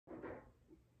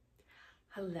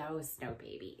Hello, snow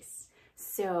babies.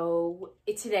 So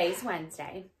today's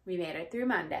Wednesday. We made it through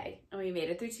Monday and we made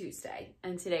it through Tuesday,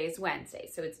 and today is Wednesday.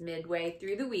 So it's midway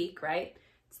through the week, right?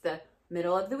 It's the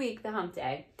middle of the week, the hump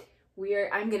day.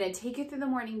 I'm gonna take you through the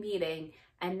morning meeting,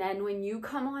 and then when you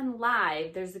come on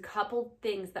live, there's a couple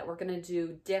things that we're gonna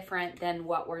do different than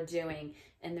what we're doing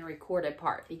in the recorded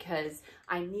part, because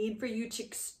I need for you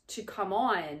to come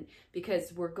on,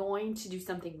 because we're going to do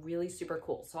something really super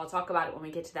cool. So I'll talk about it when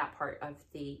we get to that part of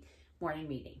the morning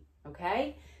meeting,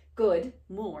 okay? Good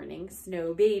morning,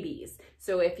 snow babies.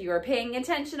 So if you are paying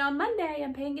attention on Monday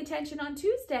and paying attention on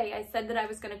Tuesday, I said that I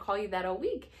was gonna call you that all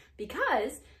week,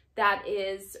 because that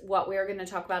is what we're going to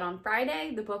talk about on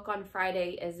Friday. The book on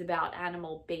Friday is about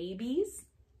animal babies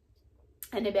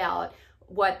and about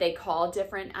what they call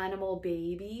different animal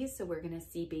babies. So we're going to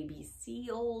see baby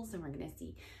seals, and we're going to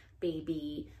see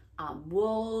baby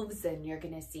wolves, and you're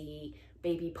going to see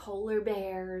baby polar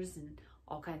bears and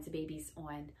all kinds of babies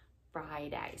on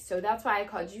Friday. So that's why I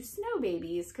called you snow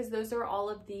babies, because those are all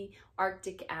of the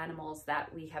Arctic animals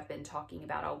that we have been talking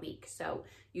about all week. So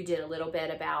you did a little bit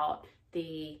about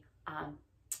the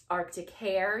Arctic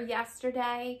hare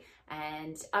yesterday,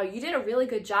 and you did a really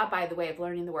good job, by the way, of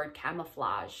learning the word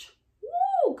camouflage.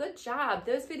 Woo, good job.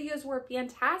 Those videos were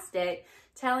fantastic,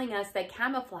 telling us that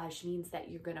camouflage means that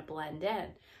you're going to blend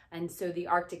in. And so the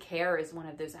Arctic hare is one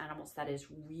of those animals that is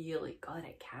really good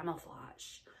at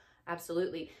camouflage.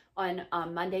 Absolutely. On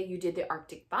Monday, you did the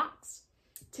Arctic fox.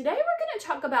 Today, we're going to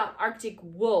talk about Arctic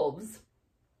wolves,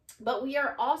 but we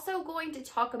are also going to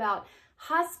talk about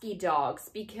husky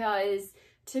dogs, because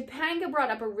Topanga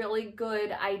brought up a really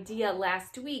good idea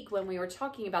last week when we were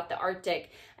talking about the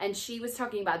Arctic, and she was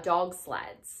talking about dog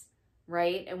sleds,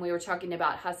 right? And we were talking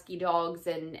about husky dogs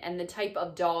and the type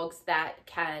of dogs that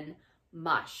can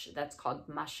mush. That's called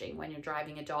mushing, when you're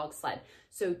driving a dog sled.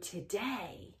 So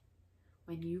today,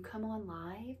 when you come on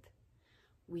live,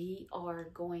 we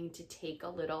are going to take a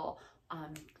little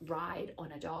ride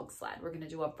on a dog sled. We're going to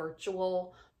do a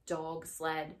virtual dog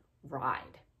sled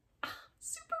ride.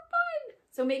 Super fun.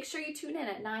 So make sure you tune in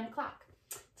at 9 o'clock.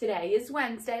 Today is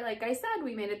Wednesday. Like I said,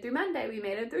 we made it through Monday. We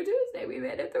made it through Tuesday. We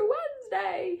made it through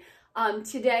Wednesday.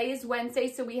 Today is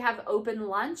Wednesday, so we have open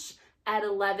lunch at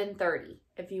 11:30.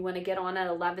 If you want to get on at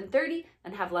 11:30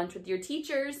 and have lunch with your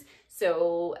teachers.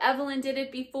 So Evelyn did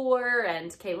it before, and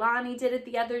Kaylani did it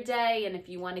the other day. And if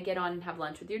you want to get on and have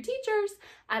lunch with your teachers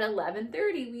at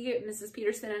 11:30, Mrs.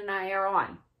 Peterson and I are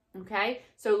on. Okay,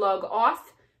 so log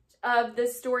off of the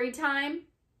story time,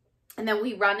 and then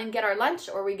we run and get our lunch,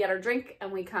 or we get our drink,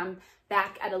 and we come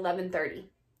back at 11:30.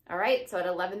 All right, so at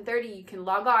 11:30 you can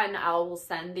log on. I will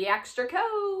send the extra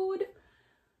code.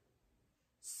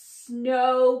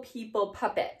 Snow people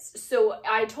puppets. So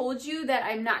I told you that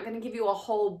I'm not going to give you a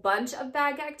whole bunch of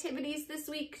bag activities this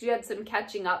week, because you had some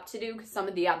catching up to do, because some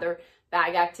of the other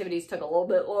bag activities took a little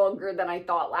bit longer than I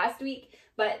thought last week.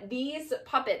 But these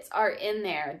puppets are in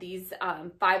there, these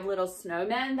 5 little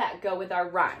snowmen that go with our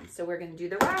rhyme. So we're going to do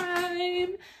the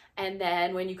rhyme, and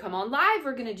then when you come on live,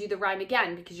 we're going to do the rhyme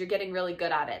again, because you're getting really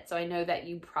good at it. So I know that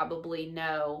you probably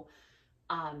know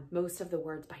most of the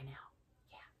words by now.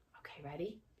 Yeah. Okay,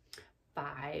 ready?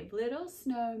 5 little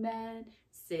snowmen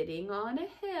sitting on a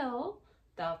hill.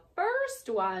 The first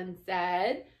one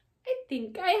said, "I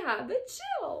think I have a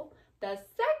chill." The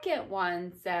second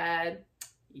one said,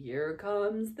 "Here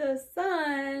comes the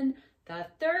sun." The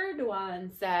third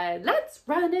one said, "Let's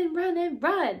run and run and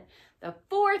run." The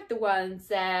fourth one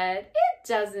said, "It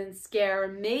doesn't scare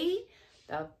me."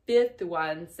 The fifth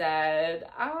one said,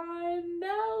 "I'm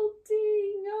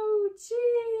melting, oh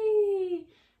gee."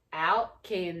 Out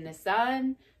came the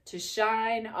sun to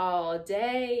shine all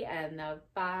day, and the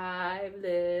 5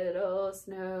 little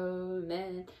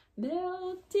snowmen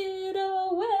melted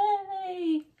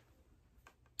away.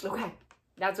 Okay,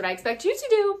 that's what I expect you to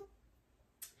do.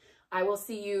 I will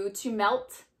see you to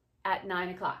melt at 9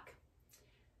 o'clock.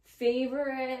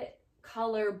 Favorite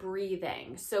color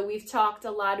breathing. So we've talked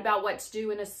a lot about what to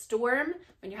do in a storm,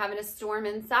 when you're having a storm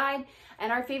inside, and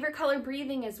our favorite color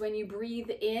breathing is when you breathe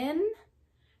in,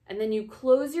 and then you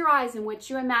close your eyes, and what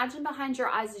you imagine behind your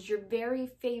eyes is your very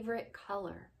favorite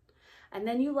color. And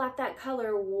then you let that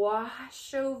color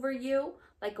wash over you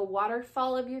like a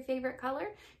waterfall of your favorite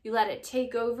color. You let it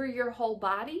take over your whole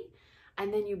body,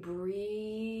 and then you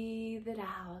breathe it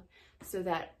out so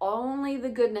that only the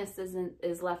goodness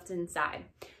is left inside.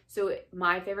 So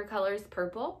my favorite color is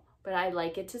purple, but I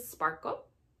like it to sparkle.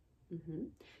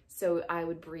 So I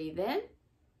would breathe in,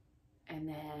 and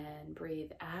then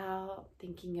breathe out,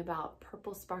 thinking about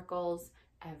purple sparkles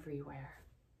everywhere.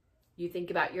 you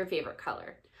think about your favorite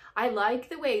color. I like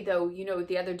the way though, you know,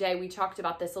 the other day we talked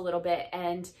about this a little bit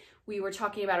and we were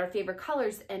talking about our favorite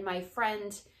colors, and my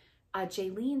friend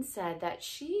Jaylene said that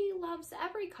she loves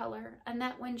every color and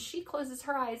that when she closes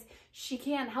her eyes, she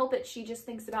can't help it. She just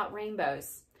thinks about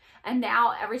rainbows. And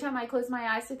now every time I close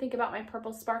my eyes to think about my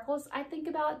purple sparkles, I think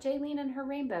about Jaylene and her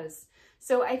rainbows.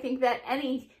 So I think that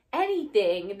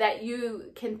anything that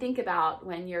you can think about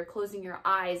when you're closing your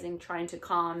eyes and trying to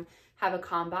have a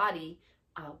calm body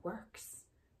works.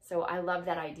 So I love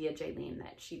that idea, Jaylene,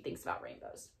 that she thinks about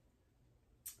rainbows.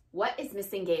 What is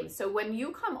missing game? So when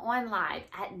you come on live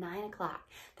at 9 o'clock,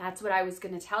 that's what I was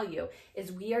going to tell you,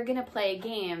 is we are going to play a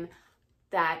game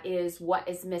that is what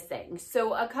is missing.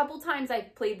 So a couple times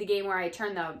I've played the game where I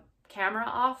turn the camera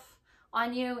off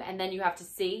on you and then you have to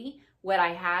see what I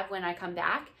have when I come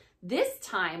back. This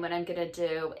time what I'm going to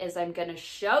do is I'm going to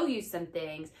show you some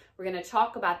things. We're going to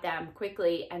talk about them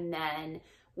quickly, and then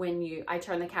when I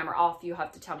turn the camera off, you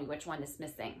have to tell me which one is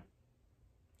missing.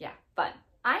 Yeah, fun.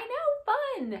 I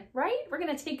know, fun, right? We're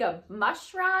going to take a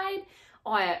mush ride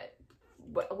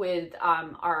with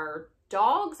our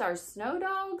dogs, our snow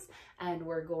dogs, and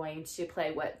we're going to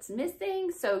play what's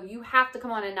missing. So you have to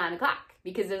come on at 9 o'clock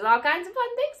because there's all kinds of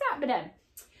fun things happening.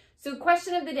 So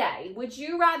question of the day, would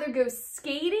you rather go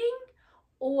skating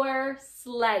or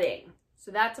sledding?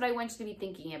 So that's what I want you to be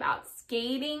thinking about,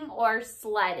 skating or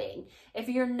sledding. If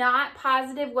you're not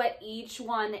positive what each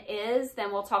one is,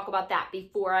 then we'll talk about that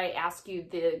before I ask you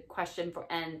the question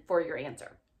for your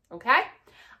answer, okay?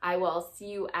 I will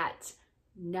see you at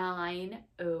 9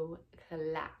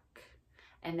 o'clock.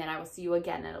 And then I will see you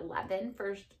again at 11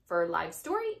 for live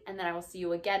story. And then I will see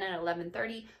you again at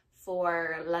 11:30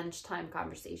 for lunchtime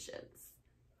conversations.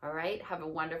 All right, have a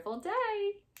wonderful day.